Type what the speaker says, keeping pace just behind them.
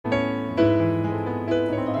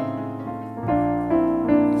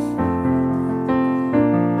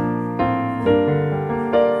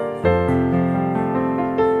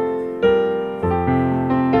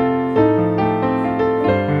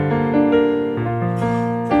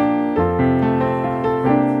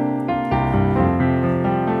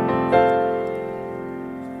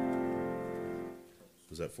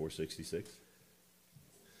466?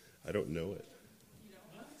 I don't know it.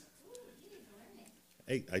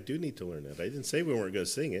 Hey, I do need to learn it. I didn't say we weren't going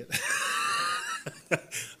to sing it.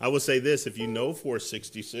 I will say this, if you know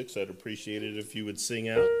 466, I'd appreciate it if you would sing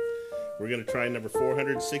out. We're going to try number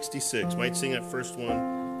 466. Might sing that first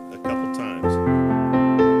one a couple times.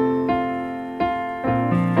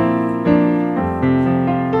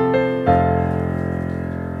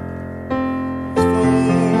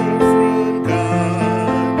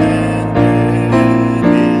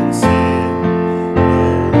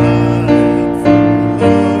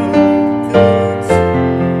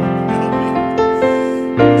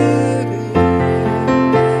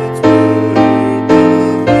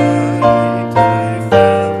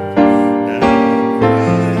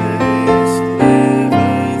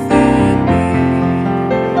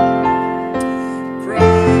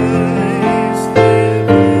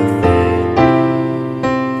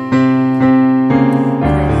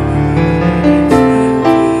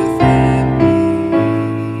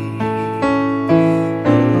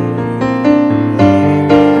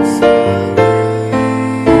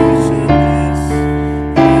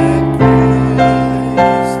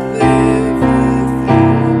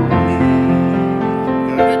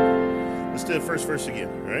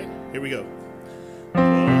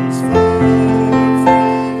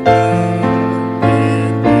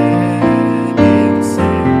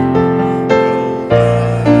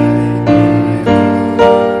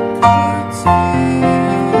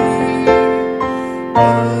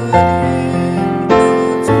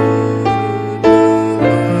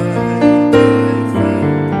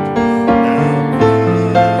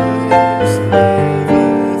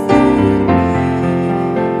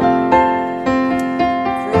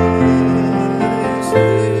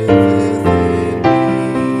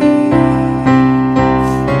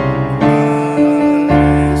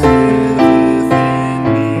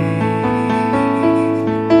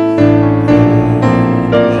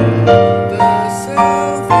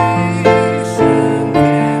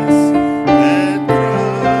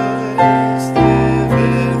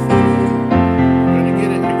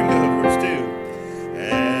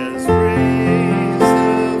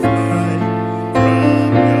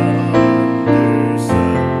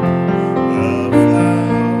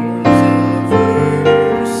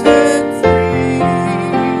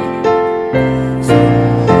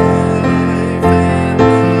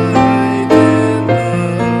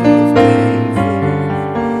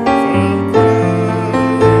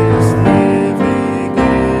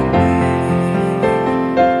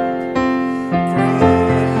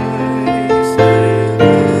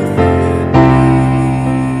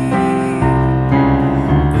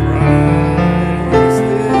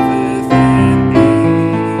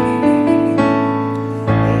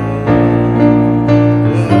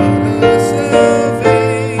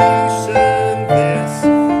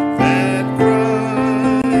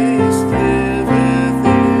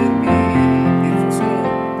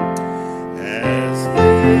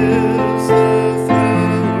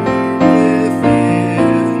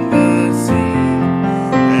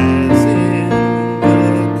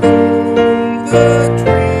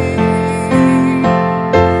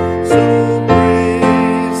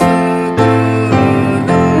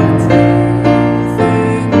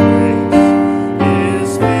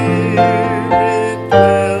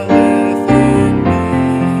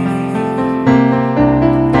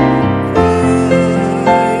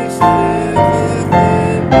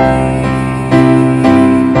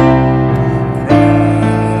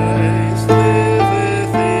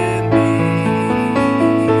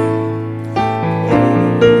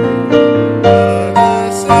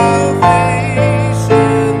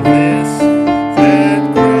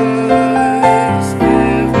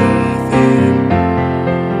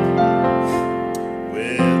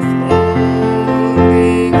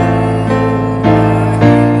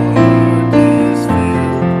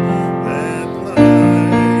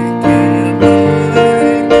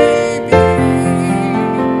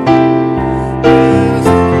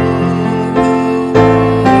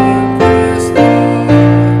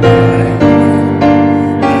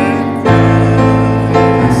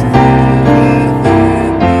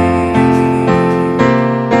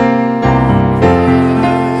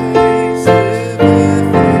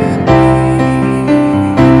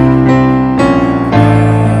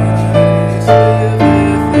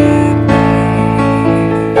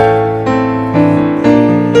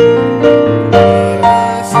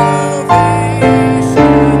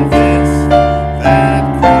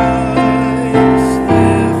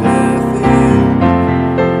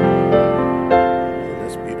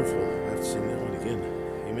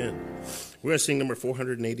 We're going to sing number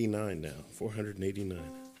 489 now. 489.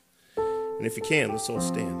 And if you can, let's all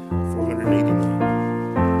stand. 489.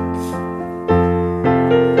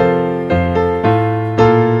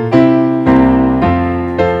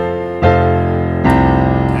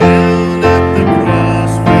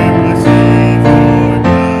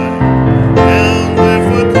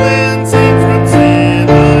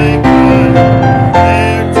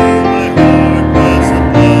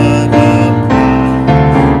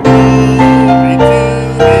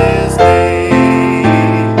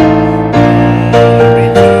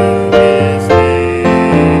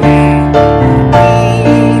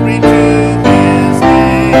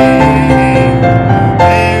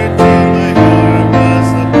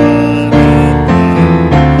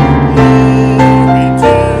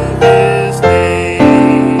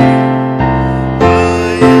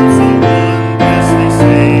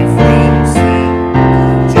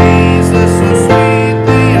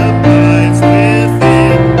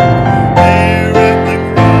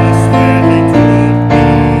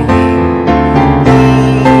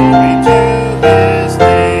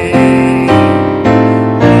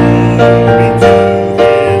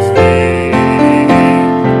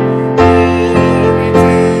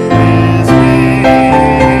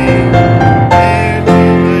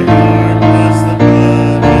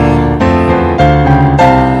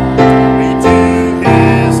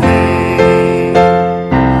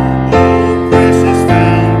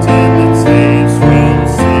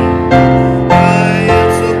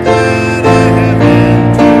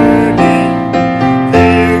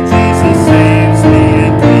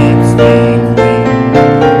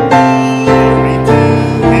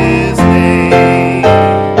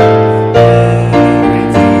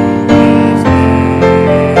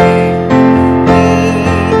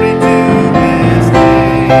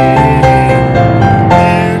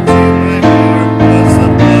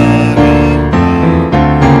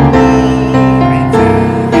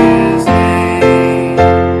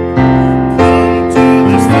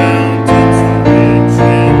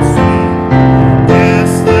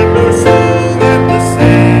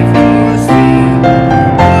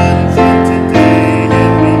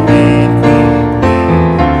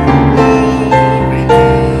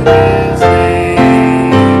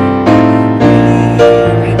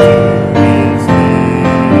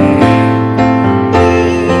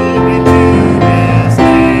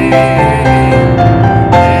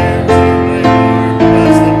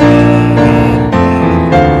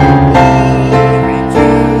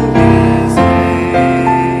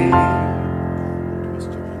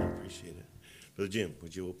 Brother Jim,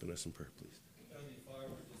 would you open us in prayer, please? Heavenly Father,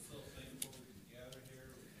 we're just so thankful we can gather here.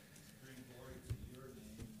 We bring glory to your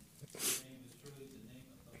name. Your name is truly the name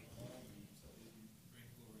above all names, so we can bring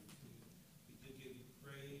glory to you. We do give you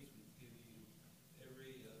praise. We give you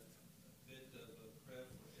every bit of credit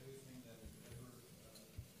for everything that has ever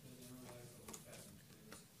been in our life over the past 6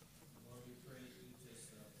 years. Lord, we pray you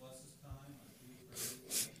just bless this time. I do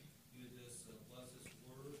pray you just bless this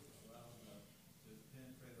word, allow it to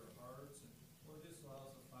penetrate our hearts, and Lord, just allow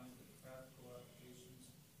us to find the practical applications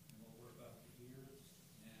in what we're about to hear,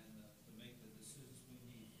 and to make the decisions we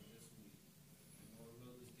need for this week. And Lord,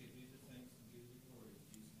 we'll just give you the thanks and give you the glory. In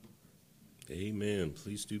Jesus' name. Amen.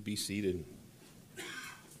 Please do be seated.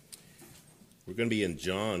 We're going to be in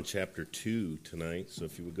John chapter 2 tonight, so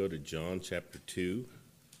if you would go to John chapter 2.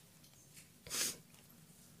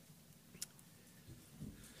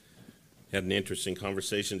 Had an interesting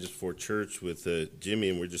conversation just before church with Jimmy,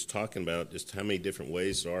 and we're just talking about just how many different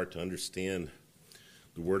ways there are to understand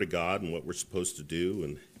the Word of God and what we're supposed to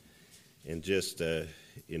do, and just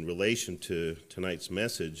in relation to tonight's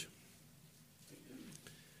message,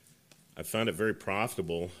 I found it very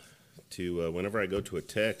profitable to, whenever I go to a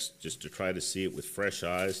text, just to try to see it with fresh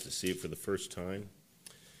eyes, to see it for the first time,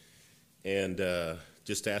 and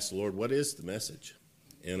just ask the Lord, what is the message?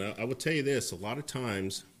 And I will tell you this, a lot of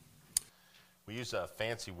times, we use a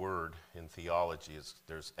fancy word in theology.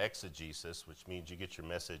 There's exegesis, which means you get your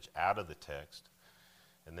message out of the text.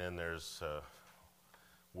 And then there's a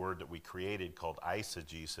word that we created called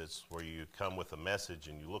eisegesis, where you come with a message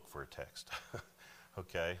and you look for a text.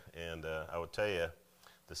 Okay? And I would tell you,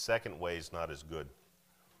 the second way is not as good.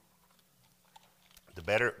 The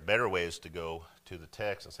better way is to go to the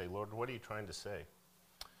text and say, Lord, what are you trying to say?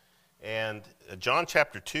 And John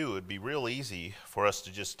chapter 2, it would be real easy for us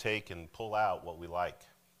to just take and pull out what we like.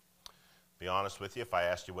 Be honest with you, if I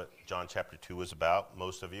asked you what John chapter 2 was about,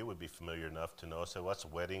 most of you would be familiar enough to know. So, what's a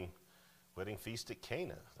wedding feast at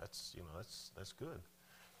Cana? That's good.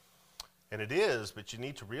 And it is, but you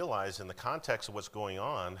need to realize in the context of what's going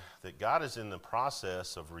on that God is in the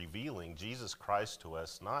process of revealing Jesus Christ to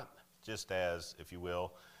us, not just as, if you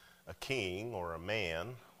will, a king or a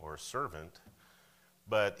man or a servant,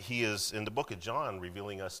 but he is, in the book of John,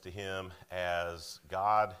 revealing us to him as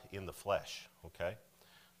God in the flesh, okay?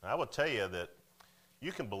 Now, I will tell you that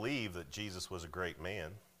you can believe that Jesus was a great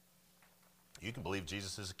man. You can believe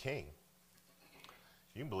Jesus is a king.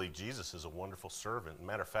 You can believe Jesus is a wonderful servant.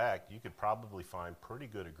 Matter of fact, you could probably find pretty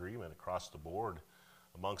good agreement across the board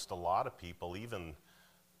amongst a lot of people, even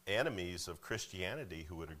enemies of Christianity,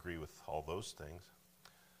 who would agree with all those things.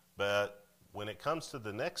 But when it comes to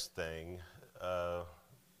the next thing,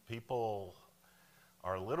 people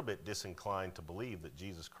are a little bit disinclined to believe that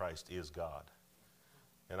Jesus Christ is God.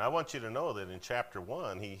 And I want you to know that in chapter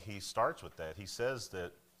 1, he starts with that. He says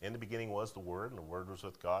that in the beginning was the Word, and the Word was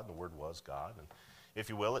with God, and the Word was God. And if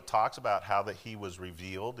you will, it talks about how that he was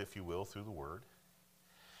revealed, if you will, through the Word.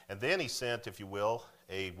 And then he sent, if you will,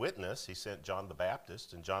 a witness. He sent John the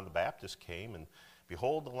Baptist, and John the Baptist came, and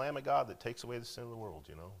behold, the Lamb of God that takes away the sin of the world,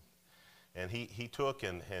 you know. And he took,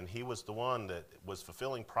 and he was the one that was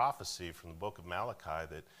fulfilling prophecy from the book of Malachi,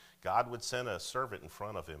 that God would send a servant in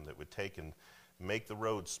front of him that would take and make the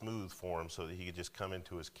road smooth for him so that he could just come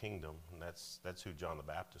into his kingdom. And that's who John the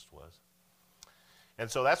Baptist was. And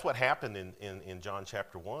so that's what happened in John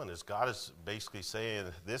chapter 1, is God is basically saying,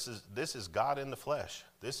 this is God in the flesh.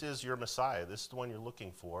 This is your Messiah. This is the one you're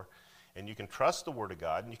looking for. And you can trust the Word of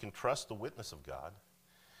God, and you can trust the witness of God.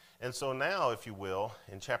 And so now, if you will,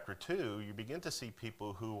 in chapter 2, you begin to see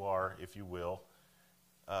people who are, if you will,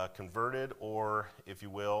 converted, or, if you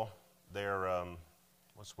will, they're,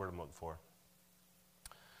 what's the word I'm looking for?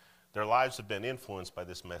 Their lives have been influenced by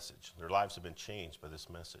this message. Their lives have been changed by this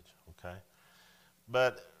message, okay?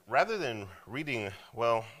 But rather than reading,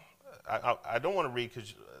 well, I don't want to read,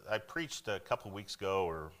 because I preached a couple of weeks ago,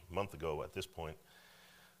 or a month ago at this point,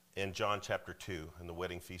 in John chapter 2, in the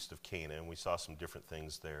wedding feast of Cana, and we saw some different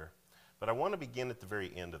things there. But I want to begin at the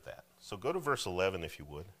very end of that. So go to verse 11, if you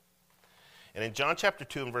would. And in John chapter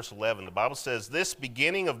 2 and verse 11, the Bible says, "This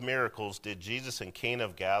beginning of miracles did Jesus in Cana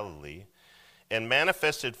of Galilee, and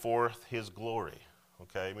manifested forth his glory."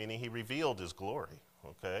 Okay, meaning he revealed his glory.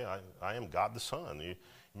 Okay, I am God the Son. You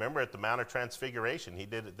remember at the Mount of Transfiguration, he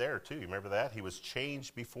did it there too. You remember that? He was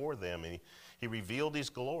changed before them, and he revealed his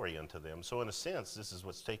glory unto them. So in a sense, this is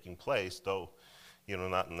what's taking place, though, you know,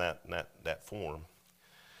 not in that form.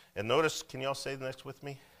 And notice, can y'all say the next with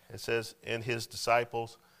me? It says, "And his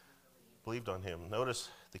disciples believed on him." Notice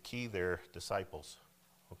the key there, disciples.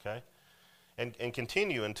 Okay? And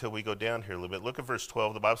continue until we go down here a little bit. Look at verse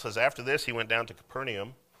 12. The Bible says, "After this he went down to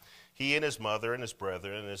Capernaum, he and his mother and his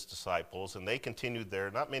brethren and his disciples, and they continued there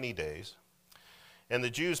not many days. And the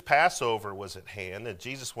Jews' Passover was at hand, and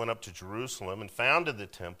Jesus went up to Jerusalem and found in the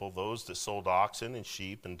temple those that sold oxen and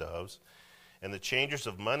sheep and doves, and the changers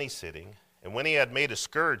of money sitting. And when he had made a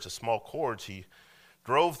scourge of small cords, he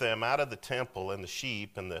drove them out of the temple, and the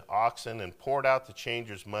sheep and the oxen, and poured out the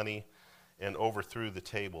changers' money, and overthrew the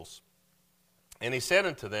tables. And he said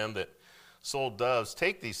unto them that sold doves,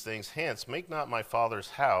 Take these things hence, make not my Father's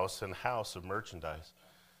house an house of merchandise."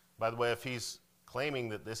 By the way, if he's claiming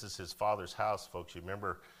that this is his Father's house, folks, you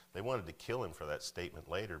remember they wanted to kill him for that statement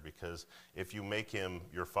later, because if you make him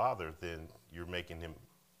your father, then you're making him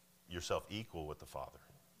yourself equal with the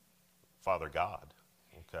Father God.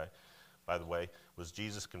 Okay. By the way, was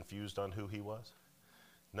Jesus confused on who he was?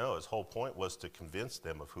 No, his whole point was to convince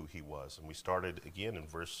them of who he was. And we started again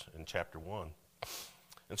in chapter 1.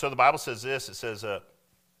 And so the Bible says this, it says, in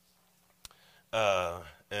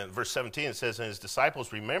verse 17, it says, "And his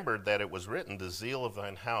disciples remembered that it was written, The zeal of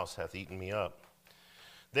thine house hath eaten me up.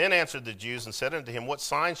 Then answered the Jews and said unto him, What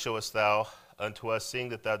sign showest thou unto us, seeing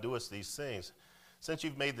that thou doest these things?" Since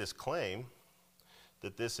you've made this claim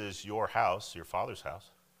that this is your house, your Father's house,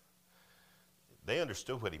 they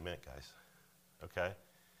understood what he meant, guys. Okay?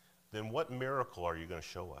 Then what miracle are you going to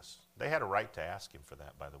show us? They had a right to ask him for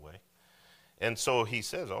that, by the way. And so he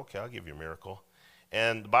says, okay, I'll give you a miracle.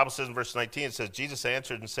 And the Bible says in verse 19, it says, "Jesus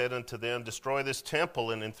answered and said unto them, Destroy this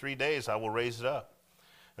temple, and in 3 days I will raise it up.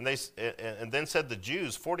 And then said the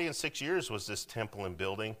Jews, 46 years was this temple in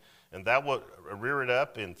building, and thou wilt rear it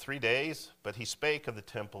up in 3 days? But he spake of the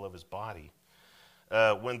temple of his body.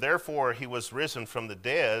 When therefore he was risen from the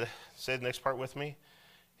dead," say the next part with me,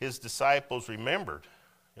 "his disciples remembered."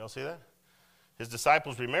 Y'all see that? His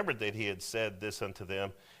disciples remembered that he had said this unto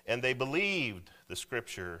them, and they believed the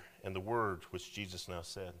scripture and the word which Jesus now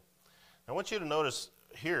said. I want you to notice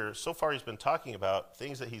here, so far he's been talking about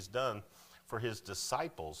things that he's done for his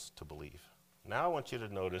disciples to believe. Now I want you to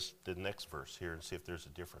notice the next verse here and see if there's a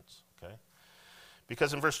difference, okay?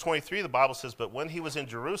 Because in verse 23, the Bible says, "But when he was in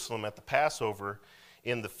Jerusalem at the Passover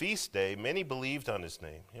in the feast day, many believed on his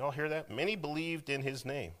name." You all hear that? Many believed in his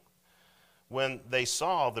name. when they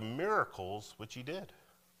saw the miracles which he did.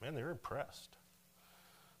 Man, they were impressed.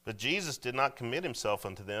 But Jesus did not commit himself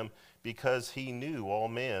unto them, because he knew all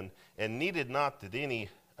men, and needed not that any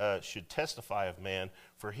should testify of man,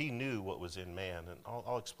 for he knew what was in man. And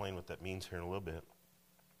I'll explain what that means here in a little bit.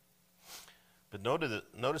 But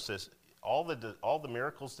notice this, all the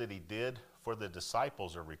miracles that he did for the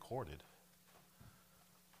disciples are recorded.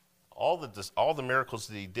 All the miracles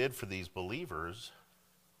that he did for these believers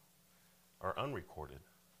are unrecorded.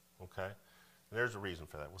 Okay? And there's a reason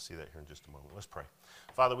for that. We'll see that here in just a moment. Let's pray.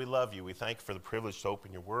 Father, we love you. We thank you for the privilege to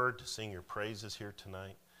open your word, to sing your praises here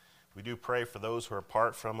tonight. We do pray for those who are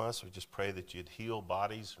apart from us. We just pray that you'd heal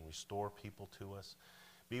bodies and restore people to us.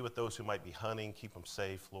 Be with those who might be hunting. Keep them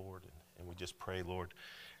safe, Lord. And we just pray, Lord,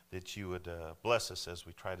 that you would bless us as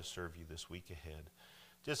we try to serve you this week ahead.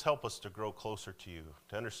 Just help us to grow closer to you,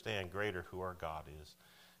 to understand greater who our God is.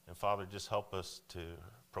 And Father, just help us to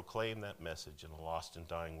proclaim that message in a lost and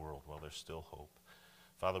dying world while there's still hope.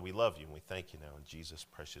 Father, we love you and we thank you now in Jesus'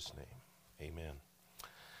 precious name. Amen.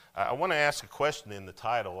 I want to ask a question in the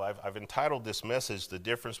title. I've entitled this message, The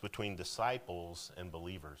Difference Between Disciples and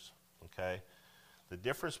Believers. Okay? The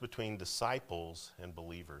difference between disciples and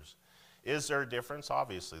believers. Is there a difference?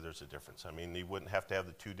 Obviously there's a difference. I mean, you wouldn't have to have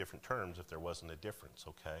the two different terms if there wasn't a difference,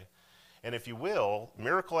 okay? And if you will,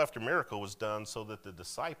 miracle after miracle was done so that the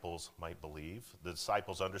disciples might believe. The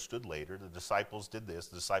disciples understood later. The disciples did this.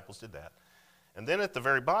 The disciples did that. And then at the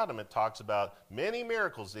very bottom it talks about many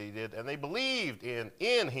miracles that he did, and they believed in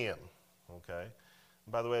him, okay?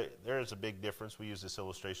 And by the way, there is a big difference. We use this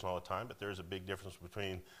illustration all the time, but there is a big difference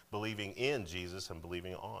between believing in Jesus and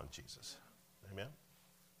believing on Jesus. Amen?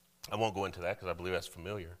 I won't go into that because I believe that's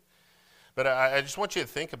familiar. But I just want you to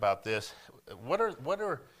think about this. What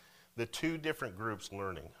are the two different groups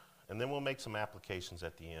learning? And then we'll make some applications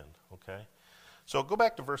at the end, okay? So go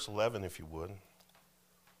back to verse 11 if you would.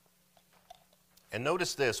 And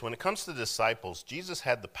notice this. When it comes to the disciples, Jesus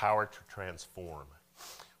had the power to transform.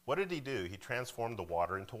 What did he do? He transformed the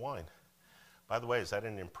water into wine. By the way, is that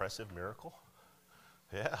an impressive miracle?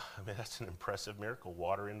 Yeah, I mean, that's an impressive miracle,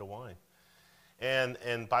 water into wine.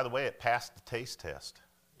 And by the way, it passed the taste test.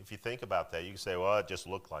 If you think about that, you can say, well, it just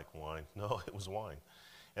looked like wine. No, it was wine.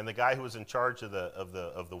 And the guy who was in charge of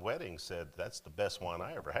the wedding said, that's the best wine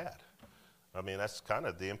I ever had. I mean, that's kind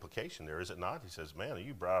of the implication there, is it not? He says, man,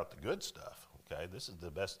 you brought out the good stuff. Okay, this is the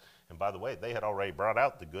best. And by the way, they had already brought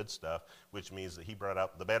out the good stuff, which means that he brought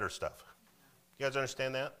out the better stuff. You guys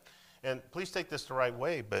understand that? And please take this the right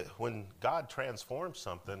way, but when God transforms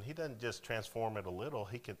something, he doesn't just transform it a little,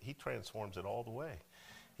 he transforms it all the way.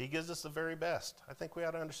 He gives us the very best. I think we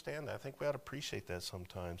ought to understand that. I think we ought to appreciate that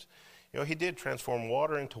sometimes. You know, he did transform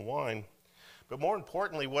water into wine, but more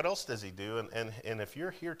importantly, what else does he do? And if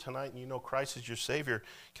you're here tonight and you know Christ is your Savior,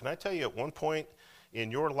 can I tell you at one point in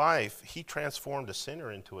your life, he transformed a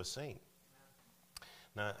sinner into a saint.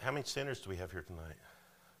 Now, how many sinners do we have here tonight?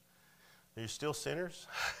 Are you still sinners?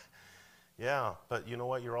 Yeah, but you know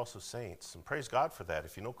what? You're also saints. And praise God for that.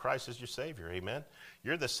 If you know Christ as your Savior, amen?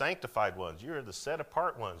 You're the sanctified ones. You're the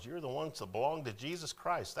set-apart ones. You're the ones that belong to Jesus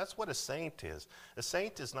Christ. That's what a saint is. A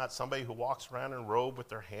saint is not somebody who walks around in a robe with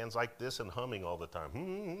their hands like this and humming all the time.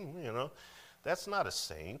 You know, that's not a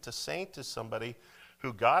saint. A saint is somebody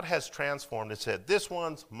who God has transformed and said, this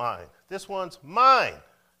one's mine. This one's mine.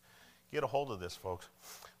 Get a hold of this, folks.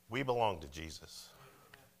 We belong to Jesus.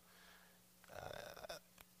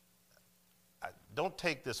 Don't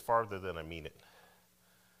take this farther than I mean it.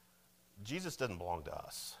 Jesus doesn't belong to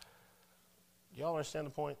us. Y'all understand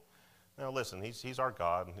the point? Now listen, he's our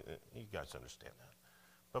God, and you guys understand that.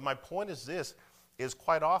 But my point is this, is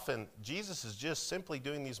quite often Jesus is just simply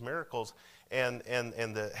doing these miracles, and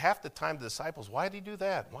half the time the disciples, why did he do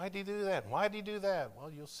that? Why did he do that? Why did he do that?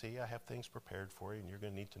 Well, you'll see, I have things prepared for you, and you're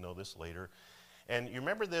going to need to know this later. And you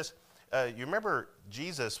remember this, you remember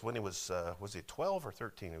Jesus when he was it 12 or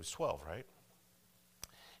 13? It was 12, right?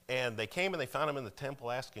 And they came and they found him in the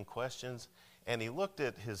temple asking questions. And he looked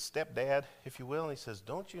at his stepdad, if you will, and he says,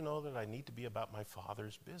 don't you know that I need to be about my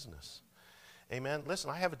Father's business? Amen. Listen,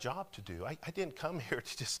 I have a job to do. I didn't come here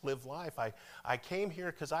to just live life. I came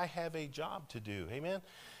here because I have a job to do. Amen.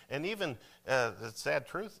 And even the sad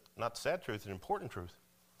truth, not the sad truth, an important truth,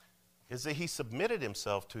 is that he submitted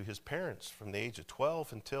himself to his parents from the age of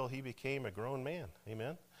 12 until he became a grown man.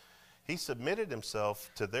 Amen. He submitted himself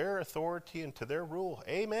to their authority and to their rule.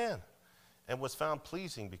 Amen. And was found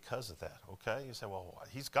pleasing because of that. Okay? You say, well,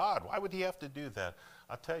 he's God. Why would he have to do that?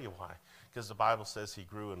 I'll tell you why. Because the Bible says he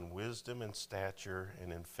grew in wisdom and stature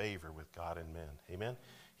and in favor with God and men. Amen?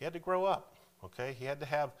 He had to grow up. Okay? He had to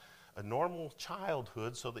have a normal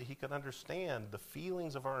childhood so that he could understand the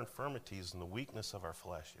feelings of our infirmities and the weakness of our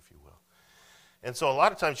flesh, if you will. And so a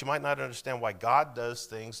lot of times you might not understand why God does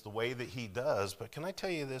things the way that he does, but can I tell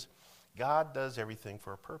you this? God does everything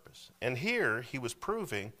for a purpose. And here he was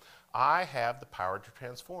proving, I have the power to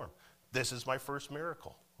transform. This is my first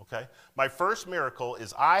miracle, okay? My first miracle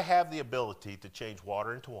is I have the ability to change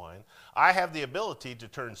water into wine. I have the ability to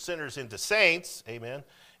turn sinners into saints, amen?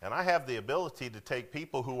 And I have the ability to take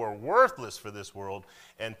people who are worthless for this world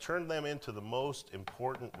and turn them into the most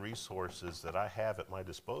important resources that I have at my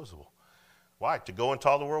disposal. Why? To go into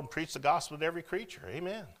all the world and preach the gospel to every creature.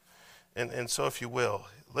 Amen. And so, if you will,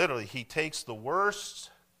 literally, he takes the worst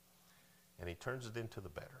and he turns it into the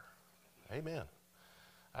better. Amen.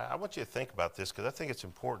 I want you to think about this because I think it's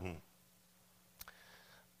important.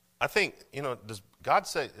 I think, does God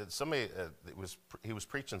say, he was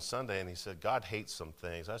preaching Sunday and he said, God hates some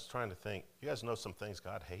things. I was trying to think, you guys know some things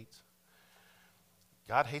God hates?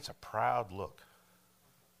 God hates a proud look.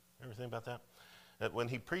 Ever think about that? When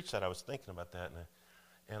he preached that, I was thinking about that,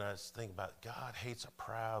 and I was thinking about God hates a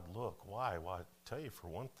proud look. Why? Well, I tell you, for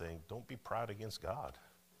one thing, don't be proud against God.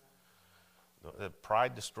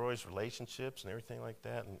 Pride destroys relationships and everything like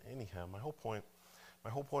that. And anyhow, my whole point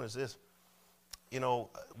is this.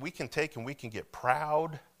 We can take and we can get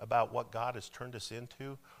proud about what God has turned us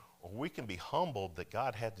into, or we can be humbled that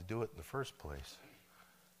God had to do it in the first place.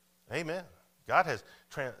 Amen. God has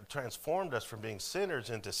transformed us from being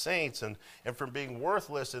sinners into saints, and from being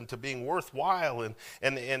worthless into being worthwhile, and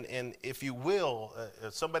if you will,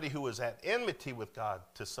 somebody who was at enmity with God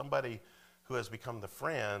to somebody who has become the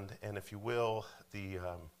friend, and if you will,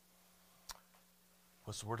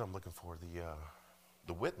 what's the word I'm looking for?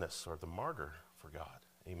 The witness or the martyr for God.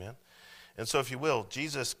 Amen. And so, if you will,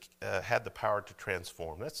 Jesus had the power to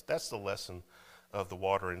transform. That's the lesson of the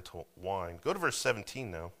water into wine. Go to verse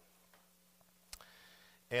 17 now.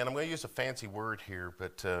 And I'm going to use a fancy word here,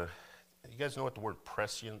 but you guys know what the word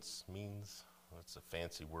prescience means? Well, it's a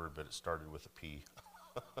fancy word, but it started with a P.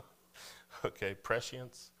 Okay,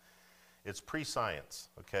 prescience. It's pre-science,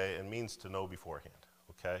 okay? It means to know beforehand,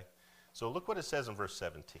 okay? So look what it says in verse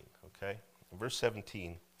 17, okay? In verse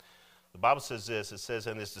 17, the Bible says this. It says,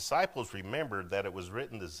 and his disciples remembered that it was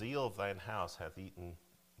written, the zeal of thine house hath eaten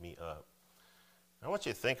me up. I want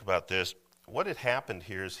you to think about this. What had happened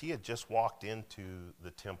here is he had just walked into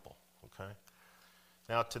the temple, okay?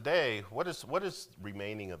 Now today, what is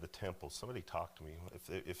remaining of the temple? Somebody talk to me.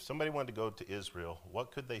 If somebody wanted to go to Israel,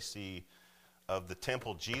 what could they see of the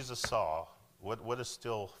temple Jesus saw? What is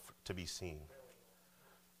still to be seen?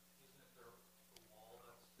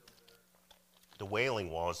 The Wailing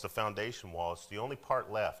Wall is the foundation wall. It's the only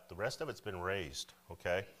part left. The rest of it's been razed,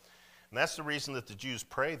 okay? And that's the reason that the Jews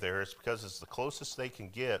pray there, is because it's the closest they can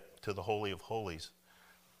get to the Holy of Holies,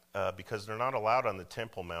 because they're not allowed on the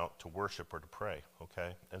Temple Mount to worship or to pray,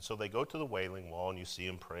 okay? And so they go to the Wailing Wall, and you see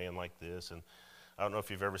them praying like this. And I don't know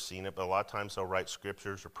if you've ever seen it, but a lot of times they'll write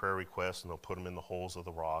scriptures or prayer requests, and they'll put them in the holes of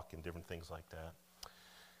the rock and different things like that.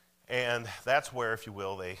 And that's where, if you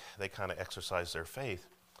will, they kind of exercise their faith.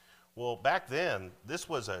 Well, back then, this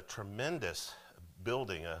was a tremendous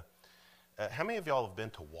building. How many of y'all have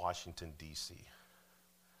been to Washington, D.C.?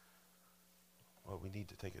 Well, we need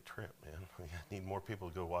to take a trip, man. We need more people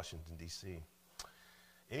to go to Washington, D.C.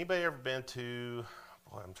 Anybody ever been to,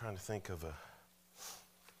 boy, I'm trying to think of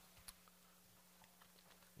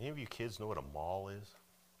any of you kids know what a mall is?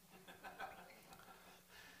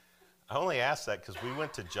 I only asked that because we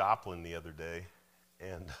went to Joplin the other day,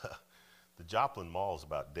 and the Joplin Mall is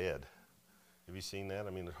about dead. Have you seen that? I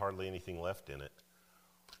mean, there's hardly anything left in it.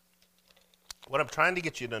 What I'm trying to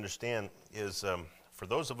get you to understand is, for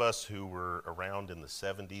those of us who were around in the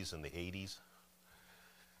 70s and the 80s,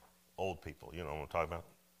 old people, you know what I'm talking about?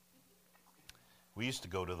 We used to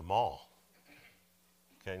go to the mall.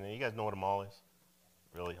 Okay, now you guys know what a mall is?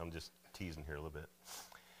 Really? I'm just teasing here a little bit.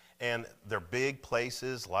 And they're big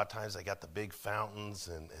places. A lot of times they got the big fountains,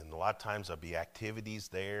 and a lot of times there'll be activities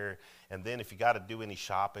there. And then if you got to do any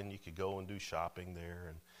shopping, you could go and do shopping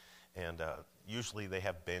there. And usually they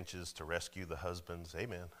have benches to rescue the husbands.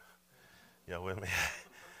 Amen. You know,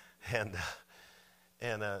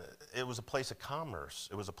 and it was a place of commerce.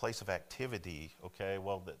 It was a place of activity. Okay,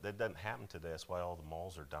 well, that doesn't happen today. That's why all the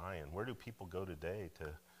malls are dying. Where do people go today to,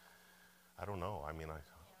 I don't know. I mean,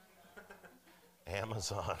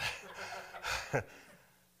 Amazon.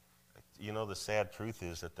 You know, the sad truth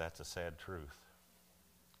is that's a sad truth.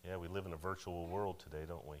 Yeah, we live in a virtual world today,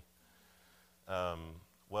 don't we?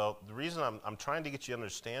 Well, the reason I'm trying to get you to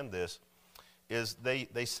understand this is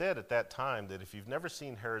they said at that time that if you've never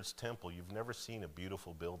seen Herod's temple, you've never seen a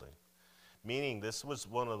beautiful building. meaning this was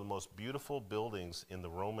one of the most beautiful buildings in the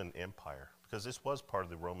Roman Empire, because this was part of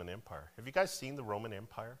the Roman Empire. Have you guys seen the Roman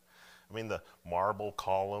Empire? I mean, the marble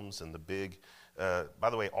columns and the big, by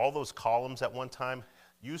the way, all those columns at one time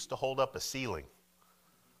used to hold up a ceiling.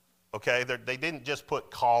 Okay, they didn't just put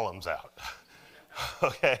columns out.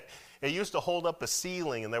 Okay, it used to hold up a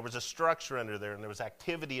ceiling, and there was a structure under there, and there was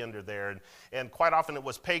activity under there, and quite often it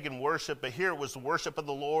was pagan worship, but here it was the worship of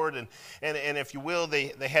the Lord, and if you will,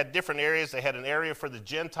 they had different areas. They had an area for the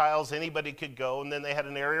Gentiles, anybody could go, and then they had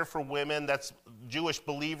an area for women, that's Jewish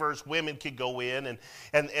believers, women could go in,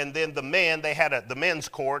 and then the men, they had the men's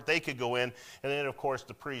court, they could go in, and then of course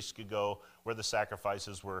the priests could go where the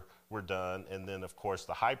sacrifices were done, and then of course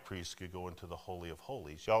the high priest could go into the Holy of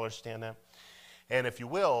Holies. Y'all understand that? And if you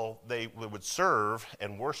will, they would serve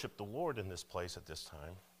and worship the Lord in this place at this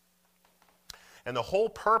time. And the whole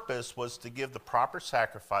purpose was to give the proper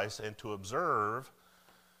sacrifice and to observe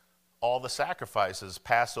all the sacrifices,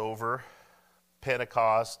 Passover,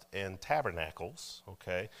 Pentecost, and Tabernacles,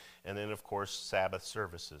 okay? And then, of course, Sabbath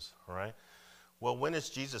services, all right? Well, when is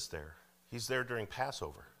Jesus there? He's there during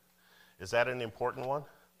Passover. Is that an important one?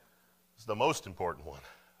 It's the most important one,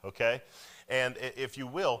 okay? And if you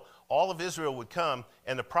will, all of Israel would come,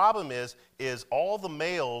 and the problem is all the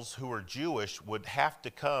males who are Jewish would have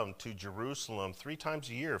to come to Jerusalem 3 times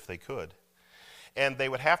a year if they could. And they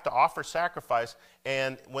would have to offer sacrifice,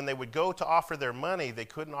 and when they would go to offer their money, they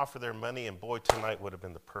couldn't offer their money, and boy, tonight would have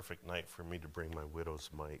been the perfect night for me to bring my widow's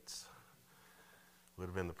mites. Would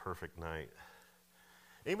have been the perfect night.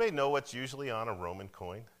 Anybody know what's usually on a Roman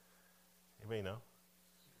coin? Anybody know?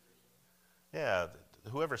 Yeah,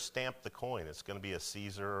 whoever stamped the coin, it's going to be a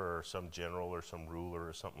Caesar or some general or some ruler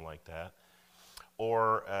or something like that.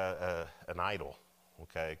 Or an idol,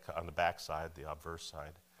 okay, on the back side, the obverse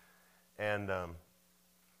side. And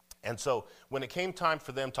so when it came time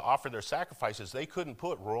for them to offer their sacrifices, they couldn't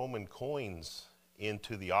put Roman coins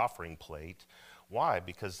into the offering plate. Why?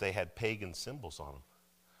 Because they had pagan symbols on them.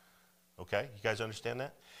 Okay, you guys understand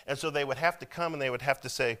that? And so they would have to come and they would have to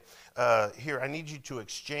say, here, I need you to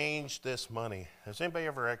exchange this money. Has anybody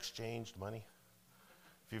ever exchanged money?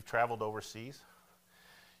 If you've traveled overseas,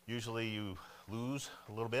 usually you lose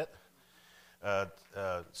a little bit.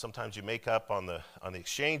 Sometimes you make up on the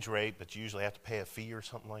exchange rate, but you usually have to pay a fee or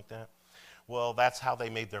something like that. Well, that's how they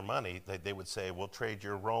made their money. They would say, we'll trade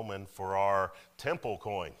your Roman for our temple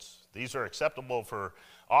coins. These are acceptable for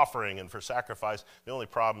offering and for sacrifice. The only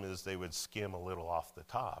problem is they would skim a little off the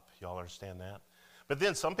top. Y'all understand that? But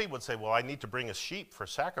then some people would say, well, I need to bring a sheep for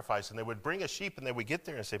sacrifice. And they would bring a sheep, and they would get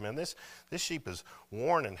there and say, man, this sheep is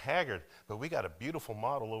worn and haggard, but we got a beautiful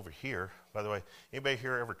model over here. By the way, anybody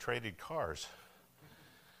here ever traded cars?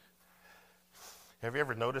 Have you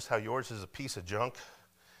ever noticed how yours is a piece of junk?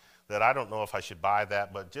 That I don't know if I should buy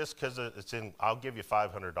that, but just because it's in, I'll give you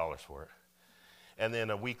 $500 for it. And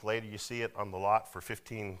then a week later, you see it on the lot for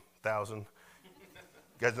 $15,000. You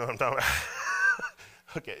guys know what I'm talking about?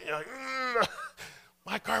 Okay, you're like,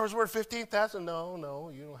 my car was worth $15,000. No,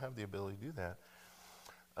 you don't have the ability to do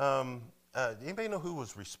that. Anybody know who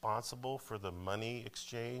was responsible for the money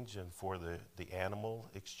exchange and for the animal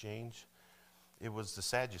exchange? It was the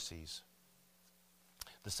Sadducees.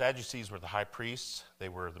 The Sadducees were the high priests. They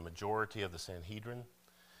were the majority of the Sanhedrin.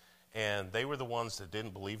 And they were the ones that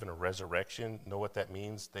didn't believe in a resurrection. Know what that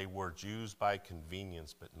means? They were Jews by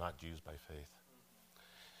convenience, but not Jews by faith.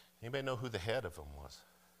 Anybody know who the head of them was?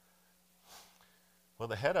 Well,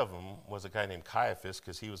 the head of them was a guy named Caiaphas,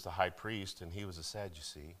 because he was the high priest and he was a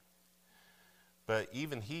Sadducee. But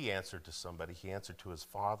even he answered to somebody. He answered to his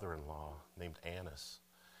father-in-law named Annas.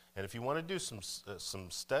 And if you want to do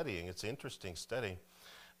some studying, it's interesting study.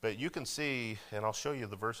 But you can see, and I'll show you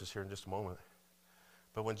the verses here in just a moment.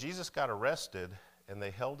 But when Jesus got arrested and they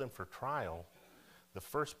held him for trial, the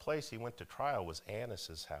first place he went to trial was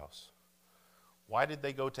Annas' house. Why did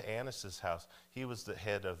they go to Annas' house? He was the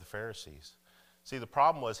head of the Pharisees. See, the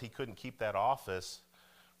problem was he couldn't keep that office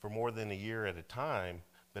for more than a year at a time,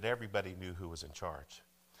 but everybody knew who was in charge.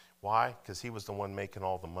 Why? Because he was the one making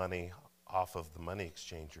all the money off of the money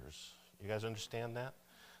exchangers. You guys understand that?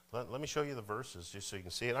 Let me show you the verses just so you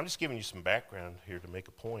can see it. I'm just giving you some background here to make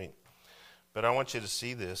a point. But I want you to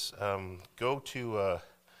see this. Go to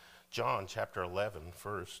John chapter 11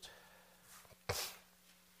 first.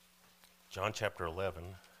 John chapter 11.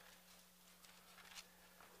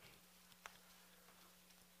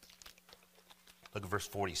 Look at verse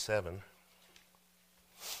 47.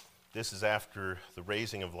 This is after the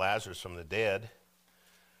raising of Lazarus from the dead.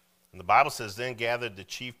 And the Bible says, then gathered the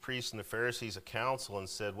chief priests and the Pharisees a council and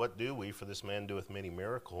said, what do we? For this man doeth many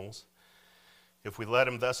miracles. If we let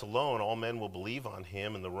him thus alone, all men will believe on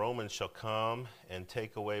him, and the Romans shall come and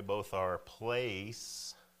take away both our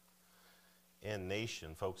place and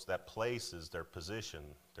nation. Folks, that place is their position,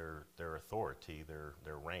 their authority,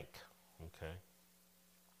 their rank. Okay?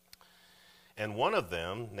 And one of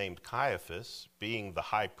them, named Caiaphas, being the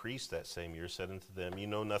high priest that same year, said unto them, You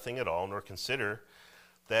know nothing at all, nor consider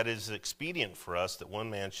that it is expedient for us that one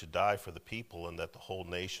man should die for the people, and that the whole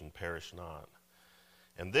nation perish not.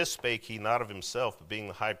 And this spake he not of himself, but being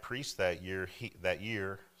the high priest that year,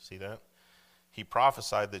 see that? He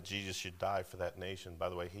prophesied that Jesus should die for that nation. By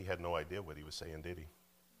the way, he had no idea what he was saying, did he?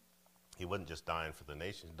 He wasn't just dying for the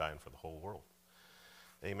nation, he was dying for the whole world.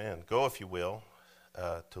 Amen. Go, if you will,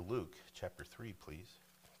 to Luke chapter 3, please.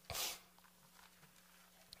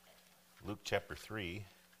 Luke chapter 3.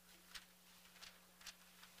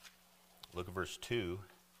 Look at verse 2.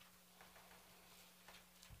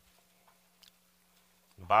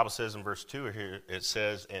 The Bible says in verse 2 here, it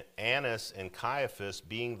says, Annas and Caiaphas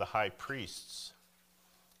being the high priests.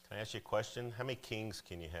 Can I ask you a question? How many kings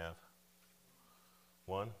can you have?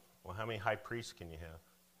 One? Well, how many high priests can you have?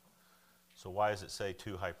 So why does it say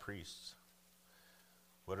 2 high priests?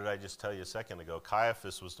 What did I just tell you a second ago?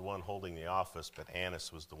 Caiaphas was the one holding the office, but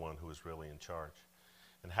Annas was the one who was really in charge.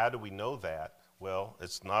 And how do we know that? Well,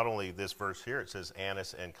 it's not only this verse here, it says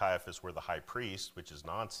Annas and Caiaphas were the high priests, which is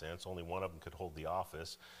nonsense. Only one of them could hold the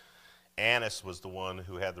office. Annas was the one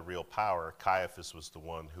who had the real power. Caiaphas was the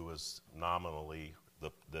one who was nominally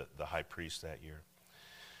the high priest that year.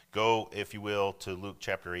 Go, if you will, to Luke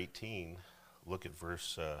chapter 18. Look at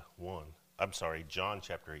verse 1. I'm sorry, John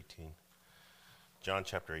chapter 18. John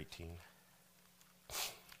chapter 18.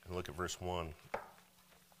 And look at verse 1.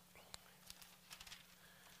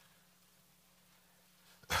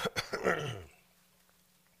 That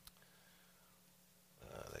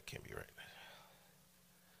can't be right.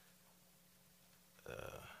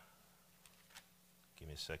 Give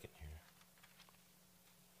me a second here.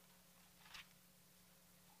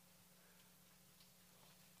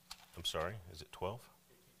 I'm sorry, is it 12?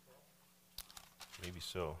 Maybe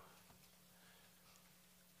so.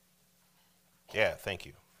 Yeah, thank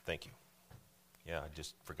you. Yeah, I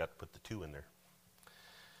just forgot to put the 2 in there.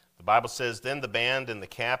 The Bible says, Then the band and the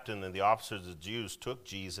captain and the officers of the Jews took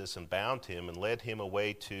Jesus and bound him and led him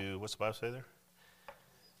away to, what's the Bible say there?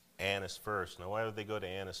 Annas first. Now, why would they go to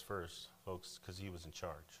Annas first, folks? Because he was in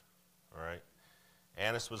charge, all right?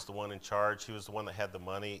 Annas was the one in charge. He was the one that had the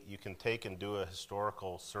money. You can take and do a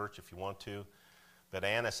historical search if you want to, but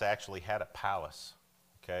Annas actually had a palace,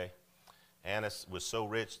 okay? Annas was so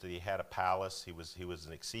rich that he had a palace. He was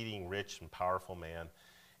an exceeding rich and powerful man.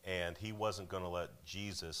 And he wasn't going to let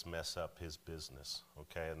Jesus mess up his business,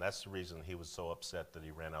 okay? And that's the reason he was so upset that he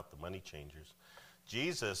ran out the money changers.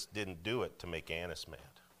 Jesus didn't do it to make Annas mad.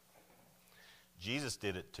 Jesus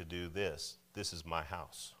did it to do this. This is my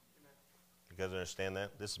house. You guys understand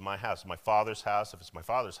that? This is my house. My Father's house. If it's my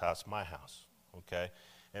Father's house, my house, okay?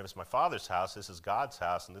 And if it's my Father's house, this is God's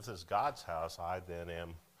house. And if this is God's house, I then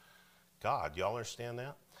am God. Y'all understand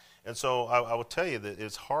that? And so I will tell you that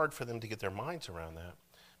it's hard for them to get their minds around that.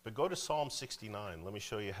 But go to Psalm 69. Let me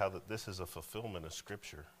show you how this is a fulfillment of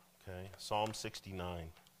Scripture. Okay, Psalm 69.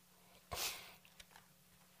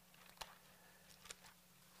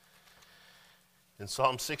 In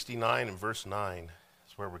Psalm 69 and verse 9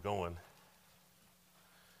 is where we're going.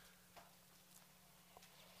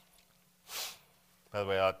 By the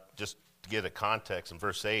way, just to get a context, in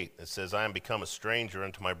verse 8, it says, I am become a stranger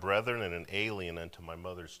unto my brethren and an alien unto my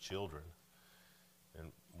mother's children.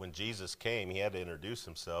 And when Jesus came, he had to introduce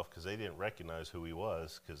himself because they didn't recognize who he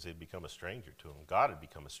was because he'd become a stranger to them. God had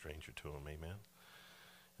become a stranger to them, amen.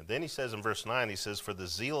 And then he says in verse 9, he says, For the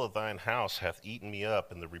zeal of thine house hath eaten me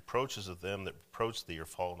up, and the reproaches of them that reproach thee are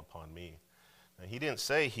fallen upon me. Now, he didn't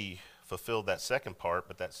say he fulfilled that second part,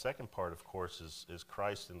 but that second part, of course, is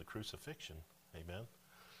Christ in the crucifixion, amen.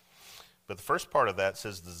 But the first part of that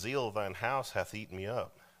says, The zeal of thine house hath eaten me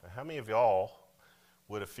up. Now, how many of y'all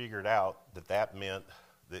would have figured out that that meant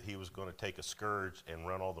that he was going to take a scourge and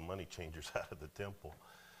run all the money changers out of the temple?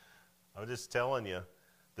 I'm just telling you,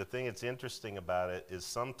 the thing that's interesting about it is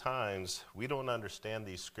sometimes we don't understand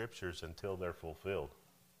these scriptures until they're fulfilled.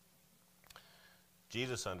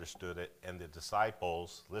 Jesus understood it, and the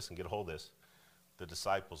disciples, listen, get a hold of this, the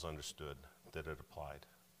disciples understood that it applied.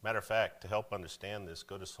 Matter of fact, to help understand this,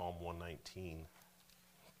 go to Psalm 119.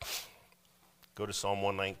 Go to Psalm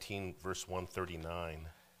 119, verse 139.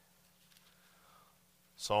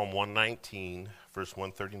 Psalm 119, verse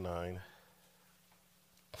 139.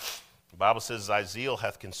 The Bible says, Thy zeal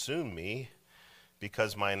hath consumed me,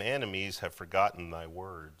 because mine enemies have forgotten thy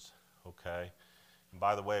words. Okay? And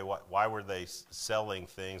by the way, why were they selling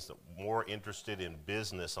things that more interested in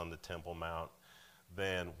business on the Temple Mount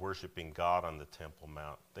than worshiping God on the Temple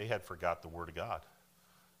Mount? They had forgot the Word of God.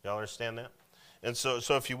 Y'all understand that? And so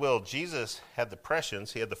if you will, Jesus had the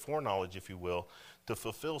prescience, he had the foreknowledge, if you will, to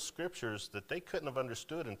fulfill scriptures that they couldn't have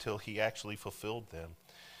understood until he actually fulfilled them.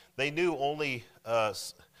 They knew only,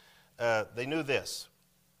 they knew this.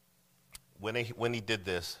 When he did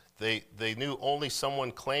this, they knew only someone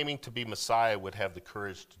claiming to be Messiah would have the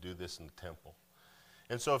courage to do this in the temple.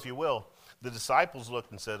 And so, if you will, the disciples looked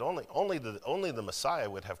and said, only the Messiah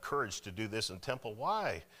would have courage to do this in the temple.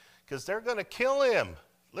 Why? Because they're going to kill him.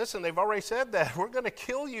 Listen, they've already said that. We're going to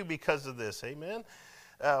kill you because of this. Amen?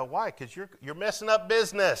 Why? Because you're messing up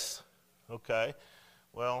business. Okay.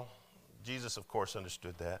 Well, Jesus, of course,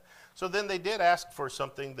 understood that. So then they did ask for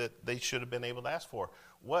something that they should have been able to ask for.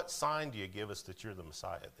 What sign do you give us that you're the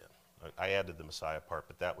Messiah then? I added the Messiah part,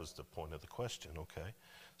 but that was the point of the question, okay?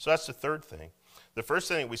 So that's the third thing. The first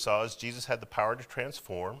thing we saw is Jesus had the power to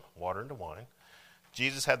transform water into wine.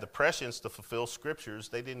 Jesus had the prescience to fulfill scriptures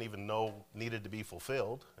they didn't even know needed to be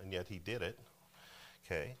fulfilled, and yet he did it,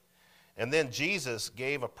 okay? And then Jesus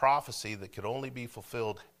gave a prophecy that could only be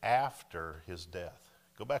fulfilled after his death.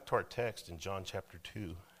 Go back to our text in John chapter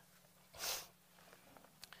 2.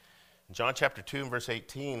 In John chapter 2 and verse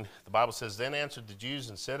 18, the Bible says, Then answered the Jews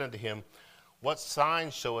and said unto him, What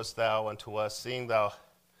sign showest thou unto us, seeing thou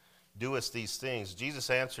doest these things? Jesus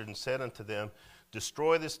answered and said unto them,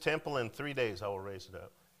 Destroy this temple, in 3 days I will raise it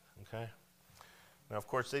up. Okay? Now, of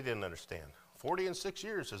course, they didn't understand. 40 and 6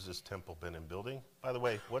 years has this temple been in building. By the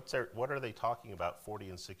way, what are they talking about 40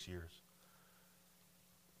 and 6 years?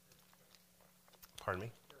 Pardon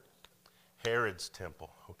me? Herod's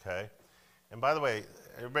temple, okay? And by the way,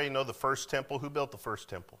 everybody know the first temple? Who built the first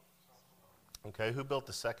temple? Okay, who built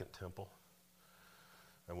the second temple?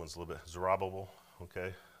 That one's a little bit, Zerubbabel,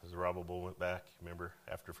 okay? Zerubbabel went back, remember,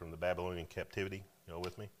 after from the Babylonian captivity, you know,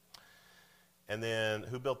 with me? And then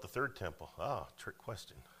who built the third temple? Trick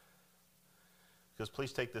question. Because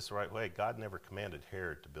please take this the right way. God never commanded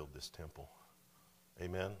Herod to build this temple.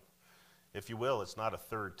 Amen? If you will, it's not a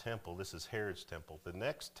third temple. This is Herod's temple. The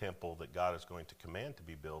next temple that God is going to command to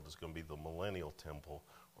be built is going to be the millennial temple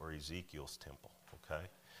or Ezekiel's temple, okay?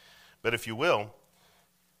 But if you will,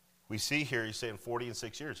 we see here he's saying 40 and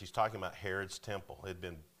 6 years. He's talking about Herod's temple. It had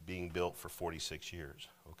been being built for 46 years,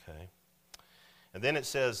 okay? And then it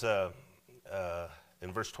says,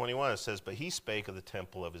 in verse 21, it says, But he spake of the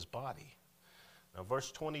temple of his body. Now, verse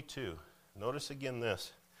 22, notice again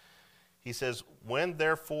this. He says, When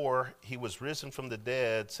therefore he was risen from the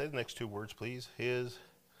dead, say the next two words, please. His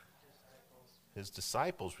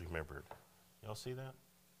disciples remembered. Y'all see that?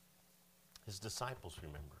 His disciples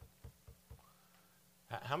remembered.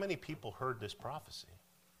 How many people heard this prophecy?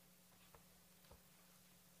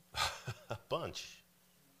 A bunch.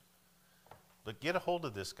 But get a hold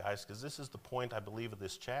of this, guys, because this is the point, I believe, of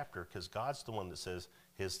this chapter, because God's the one that says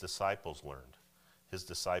his disciples learned. His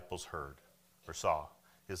disciples heard or saw.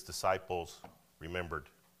 His disciples remembered.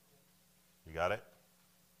 You got it?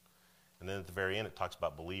 And then at the very end, it talks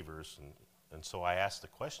about believers. And so I asked the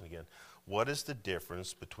question again, what is the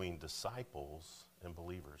difference between disciples and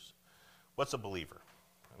believers? What's a believer?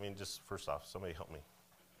 I mean, just first off, somebody help me.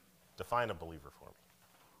 Define a believer for me.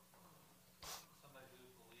 Somebody who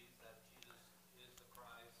believes that Jesus is the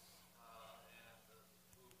Christ and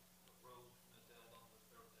who rose from the dead on the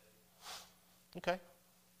third day. Okay.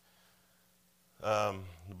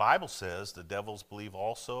 The Bible says the devils believe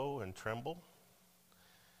also and tremble.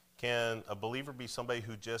 Can a believer be somebody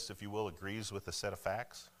who just, if you will, agrees with a set of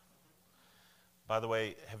facts? By the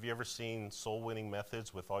way, have you ever seen soul-winning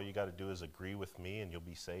methods with all you got to do is agree with me and you'll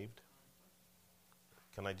be saved?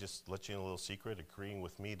 Can I just let you in a little secret? Agreeing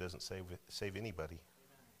with me doesn't save anybody.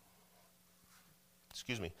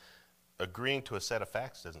 Excuse me. Agreeing to a set of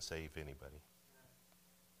facts doesn't save anybody.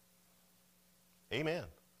 Amen.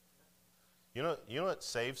 You know what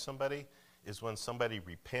saves somebody is when somebody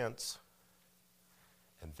repents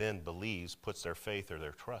and then believes, puts their faith or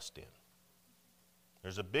their trust in.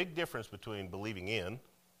 There's a big difference between believing in,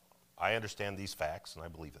 I understand these facts and I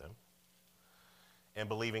believe them, and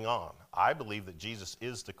believing on. I believe that Jesus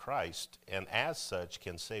is the Christ and as such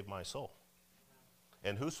can save my soul.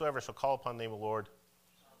 And whosoever shall call upon the name of the Lord,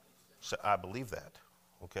 I believe that.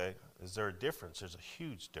 Okay? Is there a difference? There's a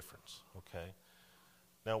huge difference. Okay?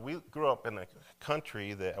 Now, we grew up in a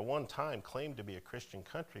country that at one time claimed to be a Christian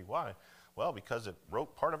country. Why? Well, because it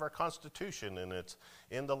wrote part of our Constitution, and it's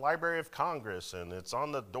in the Library of Congress, and it's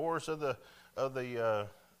on the doors of the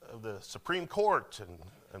Supreme Court.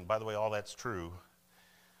 And by the way, all that's true.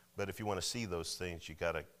 But if you want to see those things, you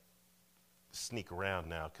got to sneak around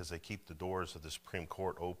now because they keep the doors of the Supreme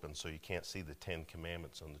Court open so you can't see the 10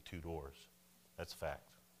 Commandments on the 2 doors. That's fact,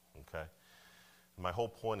 okay? My whole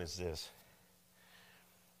point is this,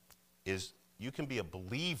 is you can be a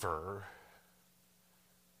believer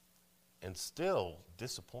and still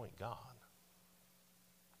disappoint God.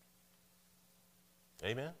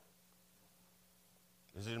 Amen?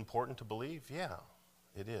 Is it important to believe? Yeah,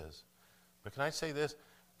 it is. But can I say this?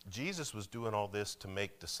 Jesus was doing all this to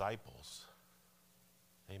make disciples.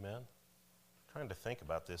 Amen? I'm trying to think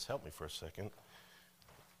about this. Help me for a second.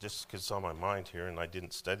 Just because it's on my mind here, and I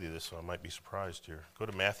didn't study this, so I might be surprised here. Go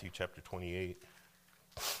to Matthew chapter 28.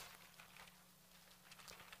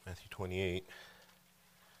 Matthew 28.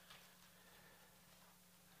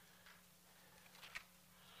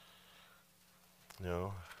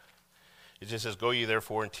 No. It just says, "Go ye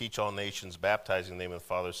therefore and teach all nations, baptizing in the name of the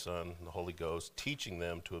Father, Son, and the Holy Ghost, teaching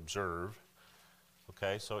them to observe."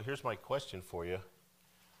 Okay, so here's my question for you.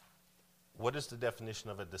 What is the definition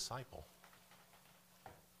of a disciple?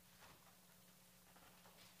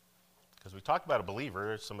 Because we talked about a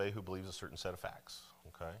believer, it's somebody who believes a certain set of facts.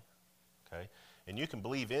 Okay? And you can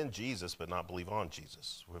believe in Jesus but not believe on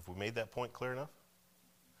Jesus. Have we made that point clear enough?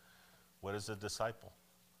 What is a disciple?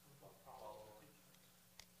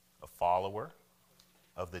 A follower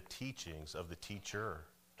of the teachings of the teacher.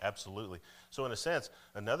 Absolutely. So in a sense,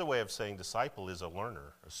 another way of saying disciple is a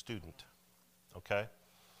learner, a student. Okay?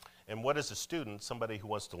 And what is a student? Somebody who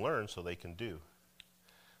wants to learn so they can do.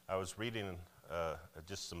 I was reading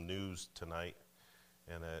just some news tonight,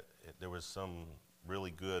 and there was some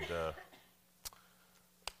really good,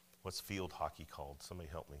 what's field hockey called? Somebody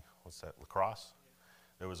help me. What's that, lacrosse?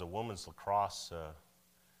 There was a women's lacrosse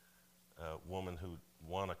woman who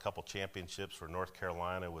won a couple championships for North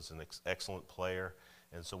Carolina, was an excellent player,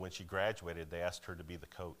 and so when she graduated, they asked her to be the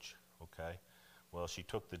coach, okay? Well, she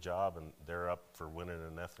took the job, and they're up for winning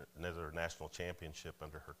another national championship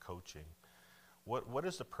under her coaching. What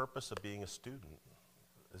is the purpose of being a student?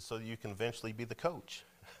 So that you can eventually be the coach.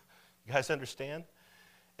 You guys understand?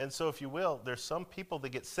 And so, if you will, there's some people that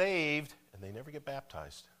get saved, and they never get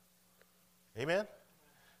baptized. Amen?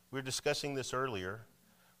 We were discussing this earlier.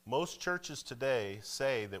 Most churches today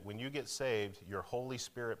say that when you get saved, you're Holy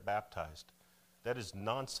Spirit baptized. That is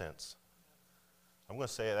nonsense. I'm going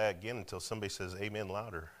to say that again until somebody says amen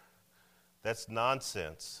louder. That's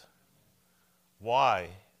nonsense. Why?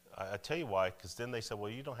 I tell you why, because then they said, well,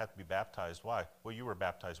 you don't have to be baptized. Why? Well, you were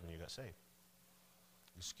baptized when you got saved.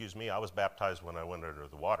 Excuse me, I was baptized when I went under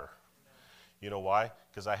the water. You know why?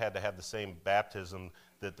 Because I had to have the same baptism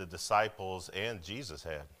that the disciples and Jesus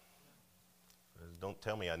had. Don't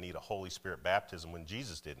tell me I need a Holy Spirit baptism when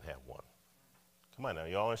Jesus didn't have one. Come on now,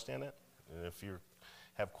 you all understand that? And if you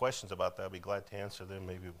have questions about that, I'll be glad to answer them.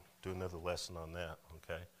 Maybe do another lesson on that,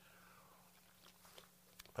 okay?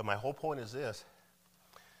 But my whole point is this.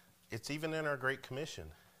 It's even in our Great Commission.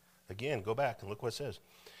 Again, go back and look what it says.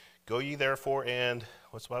 Go ye therefore and,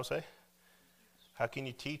 what's the Bible say? How can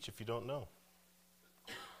you teach if you don't know?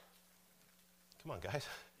 Come on, guys.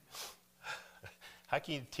 How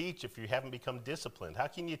can you teach if you haven't become disciplined? How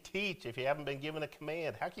can you teach if you haven't been given a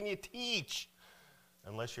command? How can you teach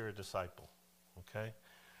unless you're a disciple? Okay?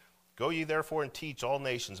 Go ye therefore and teach all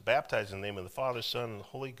nations, baptizing in the name of the Father, Son, and the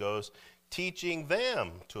Holy Ghost, teaching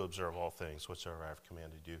them to observe all things whatsoever I have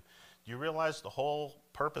commanded you. Do you realize the whole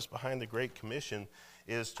purpose behind the Great Commission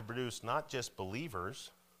is to produce not just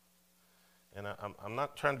believers, and I'm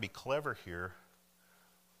not trying to be clever here,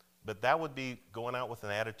 but that would be going out with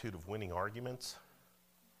an attitude of winning arguments.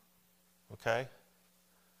 Okay?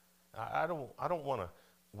 I don't want to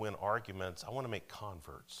win arguments. I want to make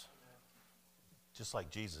converts, just like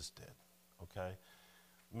Jesus did. Okay?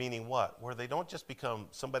 Meaning what? Where they don't just become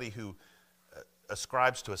somebody who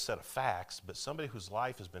ascribes to a set of facts, but somebody whose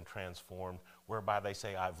life has been transformed, whereby they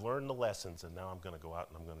say, I've learned the lessons, and now I'm going to go out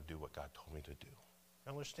and I'm going to do what God told me to do.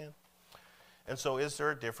 You understand? And so is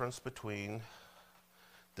there a difference between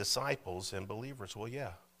disciples and believers? Well,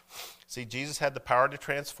 yeah. See, Jesus had the power to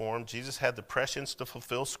transform. Jesus had the prescience to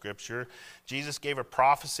fulfill Scripture. Jesus gave a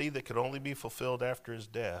prophecy that could only be fulfilled after his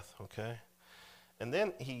death, okay? And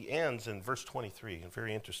then he ends in verse 23, and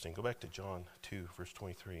very interesting. Go back to John 2, verse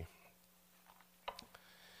 23.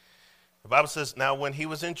 The Bible says, now when he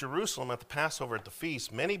was in Jerusalem at the Passover at the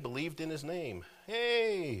feast, many believed in his name.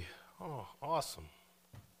 Hey, oh, awesome.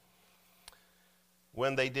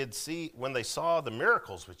 When they saw the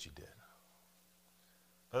miracles which he did.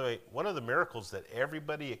 By the way, one of the miracles that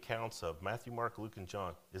everybody accounts of, Matthew, Mark, Luke, and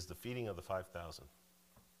John, is the feeding of the 5,000.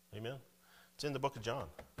 Amen? It's in the book of John.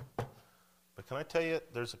 But can I tell you,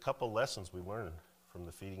 there's a couple lessons we learned from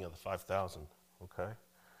the feeding of the 5,000, okay?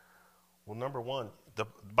 Well, number one, the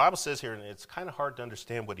Bible says here, and it's kind of hard to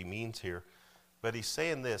understand what he means here, but he's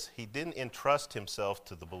saying this: he didn't entrust himself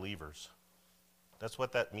to the believers. That's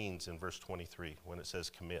what that means in verse 23 when it says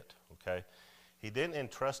commit, okay? He didn't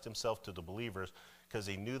entrust himself to the believers because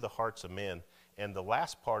he knew the hearts of men. And the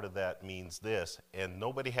last part of that means this, and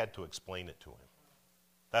nobody had to explain it to him.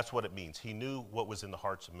 That's what it means. He knew what was in the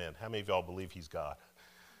hearts of men. How many of y'all believe he's God?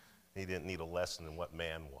 He didn't need a lesson in what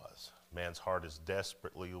man was. Man's heart is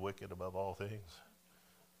desperately wicked above all things.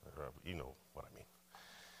 You know what I mean.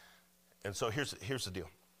 And so here's the deal.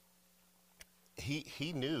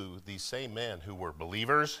 He knew these same men who were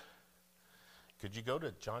believers. Could you go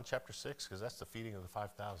to John chapter 6? Because that's the feeding of the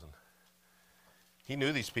 5,000. He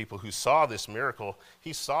knew these people who saw this miracle.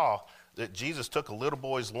 He saw that Jesus took a little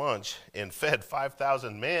boy's lunch and fed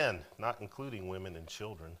 5,000 men, not including women and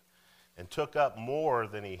children, and took up more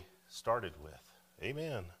than he started with.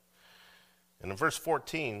 Amen. And in verse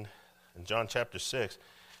 14, in John chapter 6,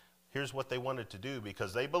 here's what they wanted to do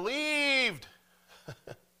because they believed.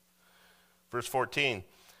 Verse 14,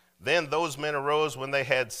 then those men arose when they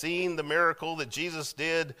had seen the miracle that Jesus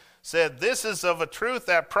did, said, this is of a truth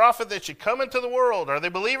that prophet that should come into the world. Are they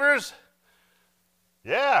believers?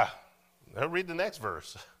 Yeah. Now read the next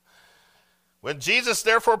verse. When Jesus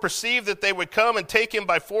therefore perceived that they would come and take him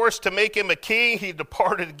by force to make him a king, he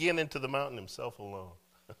departed again into the mountain himself alone.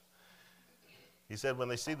 He said, when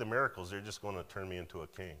they see the miracles, they're just going to turn me into a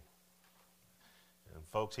king. And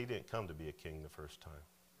folks, he didn't come to be a king the first time.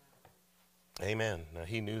 Amen. Now,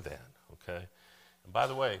 he knew that, okay? And by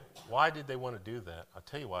the way, why did they want to do that? I'll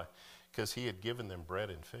tell you why. Because he had given them bread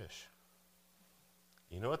and fish.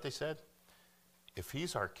 You know what they said? If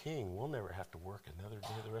he's our king, we'll never have to work another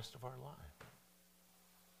day the rest of our life.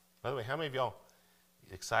 By the way, how many of y'all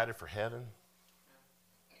excited for heaven?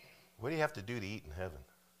 What do you have to do to eat in heaven?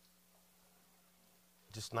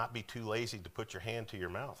 Just not be too lazy to put your hand to your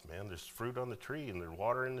mouth, man. There's fruit on the tree and there's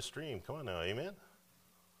water in the stream. Come on now, amen?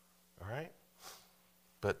 All right?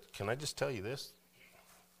 But can I just tell you this?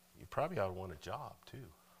 You probably ought to want a job, too.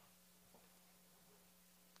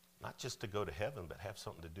 Not just to go to heaven, but have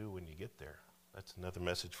something to do when you get there. That's another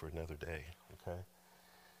message for another day, okay?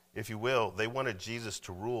 If you will, they wanted Jesus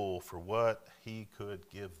to rule for what he could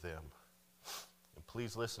give them. And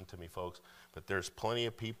please listen to me, folks, but there's plenty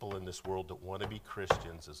of people in this world that want to be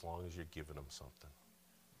Christians as long as you're giving them something.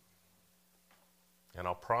 And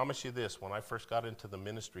I'll promise you this, when I first got into the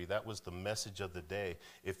ministry, that was the message of the day.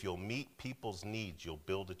 If you'll meet people's needs, you'll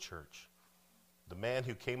build a church. The man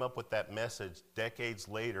who came up with that message decades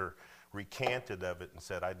later recanted of it and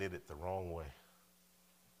said, I did it the wrong way.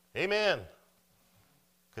 Amen.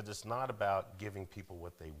 Because it's not about giving people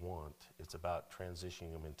what they want. It's about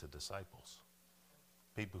transitioning them into disciples.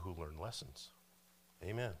 People who learn lessons.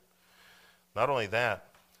 Amen. Not only that,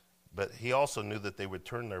 but he also knew that they would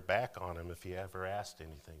turn their back on him if he ever asked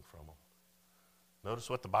anything from them. Notice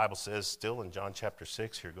what the Bible says still in John chapter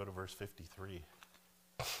 6 here. Go to verse 53.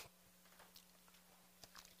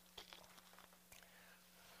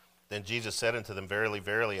 Then Jesus said unto them, verily,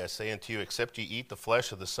 verily, I say unto you, except ye eat the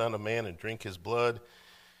flesh of the Son of Man and drink his blood,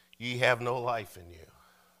 ye have no life in you.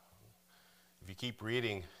 If you keep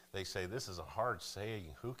reading, they say, this is a hard saying.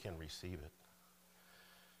 Who can receive it?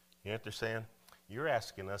 You know what they're saying? You're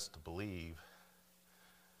asking us to believe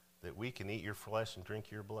that we can eat your flesh and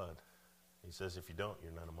drink your blood. He says, if you don't,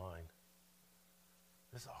 you're none of mine.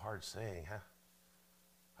 This is a hard saying,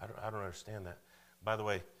 huh? I don't understand that. By the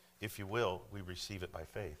way, if you will, we receive it by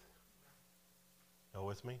faith. Y'all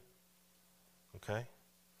with me? Okay?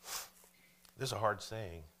 This is a hard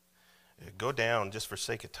saying. Go down, just for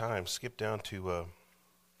sake of time, skip down to,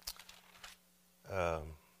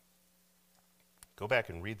 go back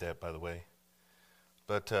and read that, by the way.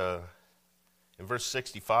 But in verse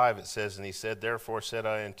 65 it says, and he said, therefore said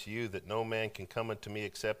I unto you that no man can come unto me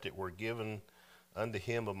except it were given unto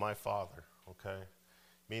him of my Father. Okay?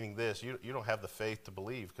 Meaning this, you don't have the faith to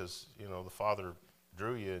believe because, you know, the Father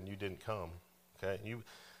drew you and you didn't come. Okay?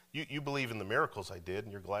 You believe in the miracles I did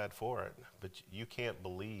and you're glad for it. But you can't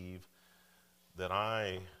believe that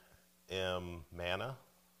I am manna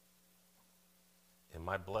and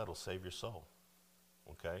my blood will save your soul.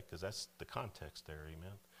 Okay? Because that's the context there,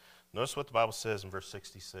 amen? Notice what the Bible says in verse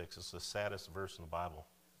 66. It's the saddest verse in the Bible.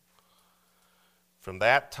 From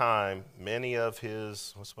that time, many of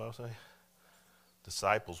his, what's the Bible say?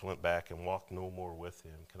 Disciples went back and walked no more with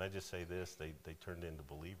him. Can I just say this? They turned into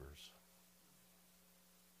believers,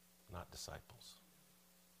 not disciples.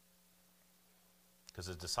 Because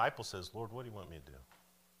the disciple says, Lord, what do you want me to do?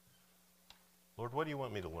 Lord, what do you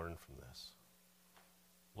want me to learn from this?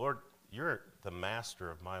 Lord, you're the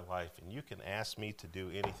master of my life, and you can ask me to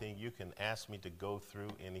do anything. You can ask me to go through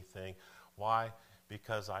anything. Why?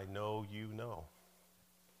 Because I know you know.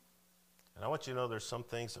 And I want you to know there's some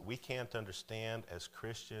things that we can't understand as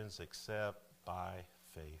Christians except by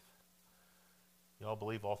faith. You all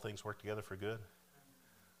believe all things work together for good?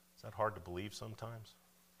 Is that hard to believe sometimes?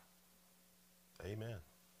 Amen.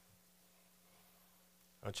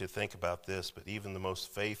 I want you to think about this, but even the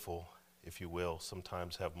most faithful, if you will,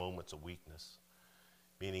 sometimes have moments of weakness.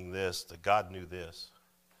 Meaning this, that God knew this.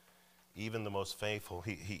 Even the most faithful,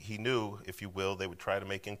 he knew, if you will, they would try to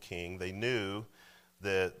make him king. They knew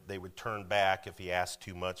that they would turn back if he asked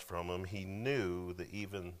too much from him. He knew that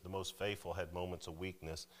even the most faithful had moments of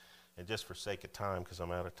weakness. And just for sake of time, because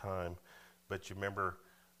I'm out of time, but you remember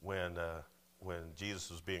when Jesus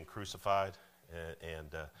was being crucified and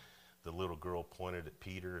the little girl pointed at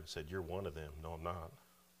Peter and said, "You're one of them." "No, I'm not."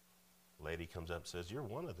 Lady comes up and says, "You're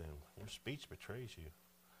one of them. Your speech betrays you."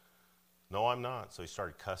 "No, I'm not." So he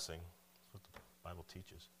started cussing. That's what the Bible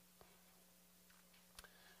teaches.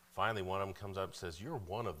 Finally, one of them comes up and says, "You're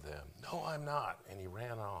one of them." "No, I'm not." And he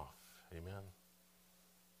ran off. Amen.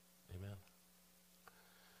 Amen.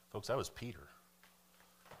 Folks, that was Peter.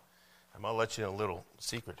 I'm going to let you in a little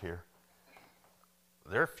secret here.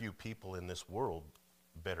 There are few people in this world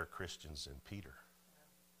better Christians than Peter.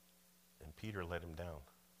 And Peter let him down.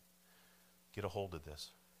 Get a hold of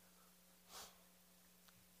this.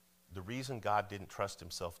 The reason God didn't trust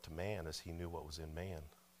himself to man is he knew what was in man.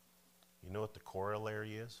 You know what the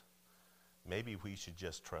corollary is? Maybe we should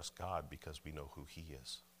just trust God because we know who he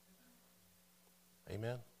is.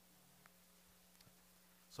 Amen?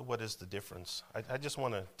 So what is the difference? I just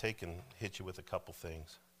want to take and hit you with a couple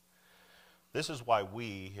things. This is why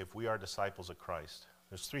we, if we are disciples of Christ,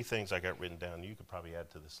 there's 3 things I got written down. You could probably add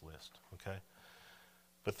to this list, okay?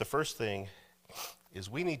 But the first thing is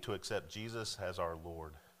we need to accept Jesus as our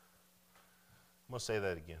Lord. I'm going to say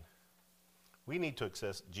that again. We need to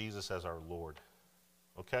accept Jesus as our Lord,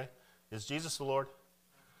 okay? Is Jesus the Lord?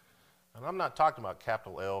 And I'm not talking about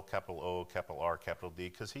capital L, capital O, capital R, capital D,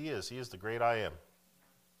 because he is. He is the great I am.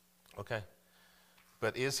 Okay?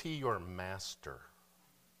 But is he your master?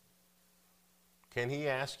 Can he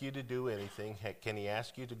ask you to do anything? Can he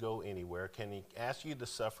ask you to go anywhere? Can he ask you to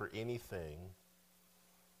suffer anything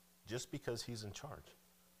just because he's in charge?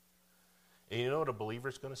 And you know what a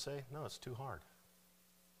believer's going to say? No, it's too hard.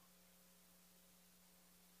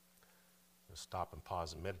 Just stop and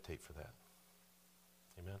pause and meditate for that.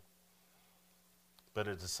 Amen? But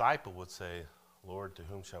a disciple would say, "Lord, to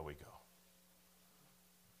whom shall we go?"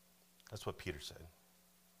 That's what Peter said.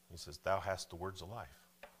 He says, "Thou hast the words of life."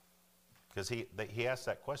 Because he asked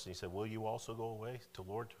that question. He said, "Will you also go away? To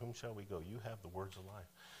Lord, to whom shall we go? You have the words of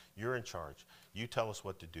life. You're in charge. You tell us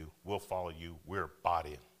what to do. We'll follow you. We're bought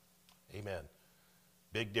in." Amen.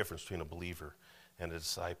 Big difference between a believer and a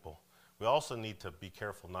disciple. We also need to be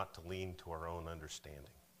careful not to lean to our own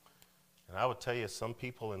understanding. And I would tell you, some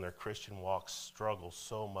people in their Christian walk struggle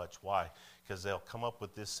so much. Why? Because they'll come up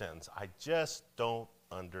with this sentence: "I just don't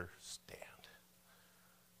understand."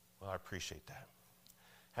 Well, I appreciate that.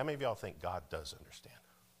 How many of y'all think God does understand?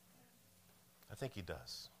 I think he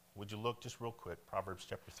does. Would you look just real quick, Proverbs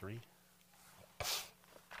chapter 3?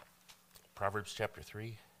 Proverbs chapter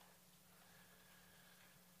 3.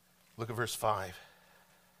 Look at verse 5.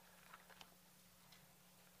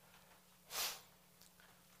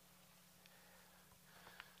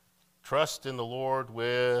 Trust in the Lord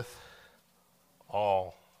with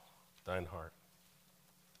all thine heart.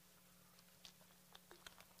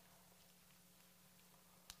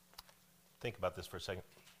 Think about this for a second.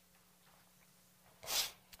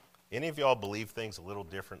 Any of y'all believe things a little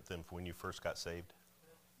different than when you first got saved?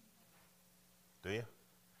 Do you?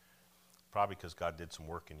 Probably because God did some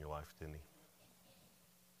work in your life, didn't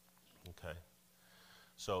he? Okay.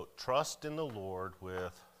 So trust in the Lord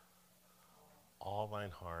with all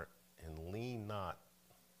thine heart and lean not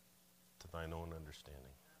to thine own understanding.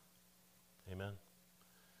 Amen?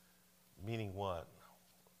 Meaning what?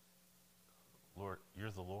 Lord, you're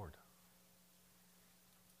the Lord.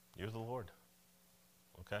 You're the Lord.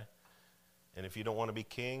 Okay? And if you don't want to be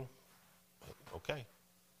king, okay.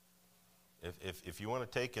 If you want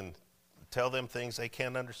to take and tell them things they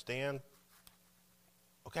can't understand,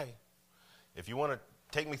 okay. If you want to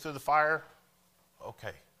take me through the fire,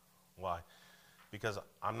 okay. Why? Because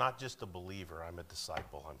I'm not just a believer, I'm a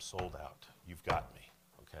disciple. I'm sold out. You've got me.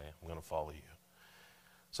 Okay? I'm going to follow you.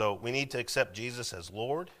 So we need to accept Jesus as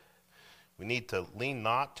Lord. We need to lean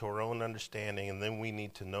not to our own understanding, and then we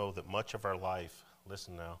need to know that much of our life,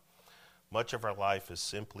 listen now, much of our life is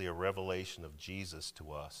simply a revelation of Jesus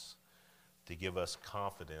to us to give us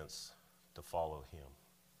confidence to follow him.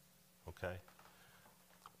 Okay?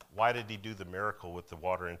 Why did he do the miracle with the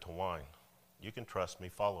water into wine? You can trust me,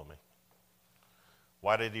 follow me.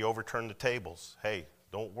 Why did he overturn the tables? Hey,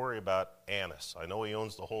 don't worry about Annas. I know he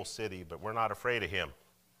owns the whole city, but we're not afraid of him.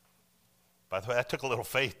 By the way, that took a little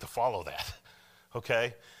faith to follow that.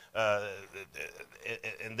 Okay?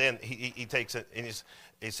 And then he takes it and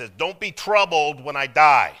he says, don't be troubled when I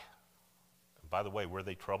die. And by the way, were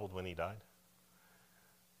they troubled when he died?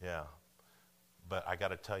 Yeah. But I got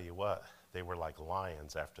to tell you what, they were like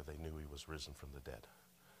lions after they knew he was risen from the dead.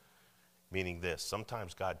 Meaning this,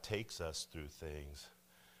 sometimes God takes us through things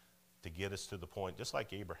to get us to the point, just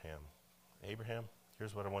like Abraham. Abraham,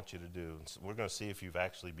 here's what I want you to do. We're going to see if you've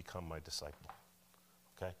actually become my disciple.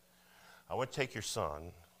 Okay? I want you to take your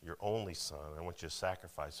son, your only son, I want you to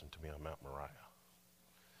sacrifice him to me on Mount Moriah.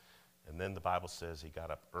 And then the Bible says he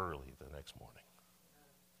got up early the next morning.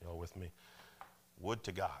 You all with me? Would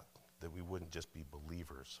to God that we wouldn't just be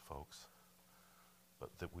believers, folks, but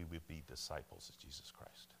that we would be disciples of Jesus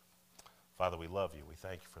Christ. Father, we love you. We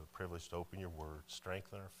thank you for the privilege to open your word,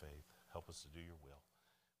 strengthen our faith, help us to do your will.